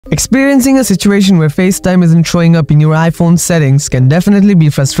Experiencing a situation where FaceTime isn't showing up in your iPhone settings can definitely be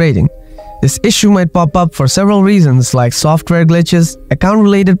frustrating. This issue might pop up for several reasons like software glitches,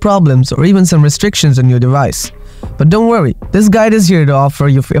 account-related problems, or even some restrictions on your device. But don't worry, this guide is here to offer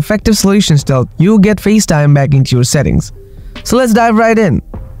you effective solutions to help you get FaceTime back into your settings. So let's dive right in.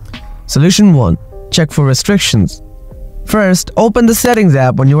 Solution 1. Check for restrictions. First, open the Settings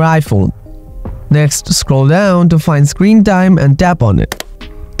app on your iPhone. Next, scroll down to find Screen Time and tap on it.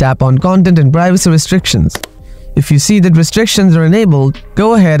 Tap on Content and Privacy Restrictions. If you see that restrictions are enabled,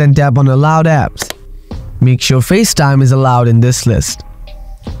 go ahead and tap on Allowed Apps. Make sure FaceTime is allowed in this list.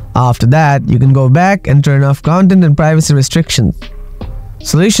 After that, you can go back and turn off Content and Privacy Restrictions.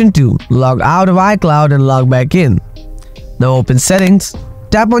 Solution 2. Log out of iCloud and log back in. Now open Settings,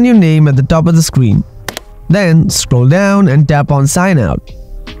 tap on your name at the top of the screen. Then scroll down and tap on Sign Out.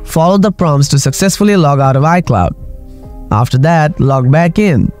 Follow the prompts to successfully log out of iCloud. After that, log back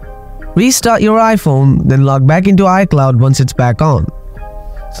in. Restart your iPhone, then log back into iCloud once it's back on.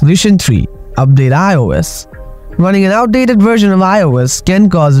 Solution 3. Update iOS. Running an outdated version of iOS can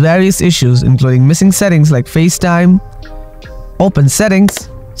cause various issues including missing settings like FaceTime. Open Settings,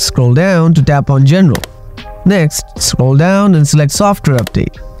 scroll down to tap on General. Next, scroll down and select Software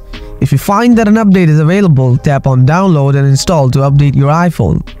Update. If you find that an update is available, tap on Download and Install to update your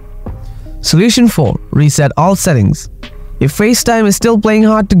iPhone. Solution 4. Reset all settings. If FaceTime is still playing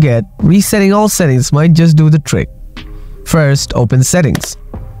hard to get, resetting all settings might just do the trick. First, open Settings.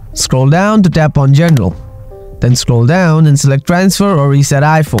 Scroll down to tap on General. Then scroll down and select Transfer or Reset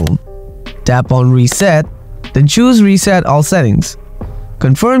iPhone. Tap on Reset, then choose Reset all settings.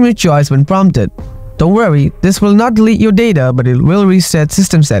 Confirm your choice when prompted. Don't worry, this will not delete your data, but it will reset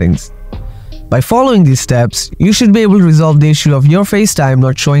system settings. By following these steps, you should be able to resolve the issue of your FaceTime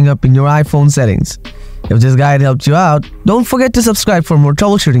not showing up in your iPhone settings. If this guide helped you out, don't forget to subscribe for more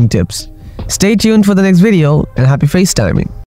troubleshooting tips. Stay tuned for the next video and happy FaceTiming.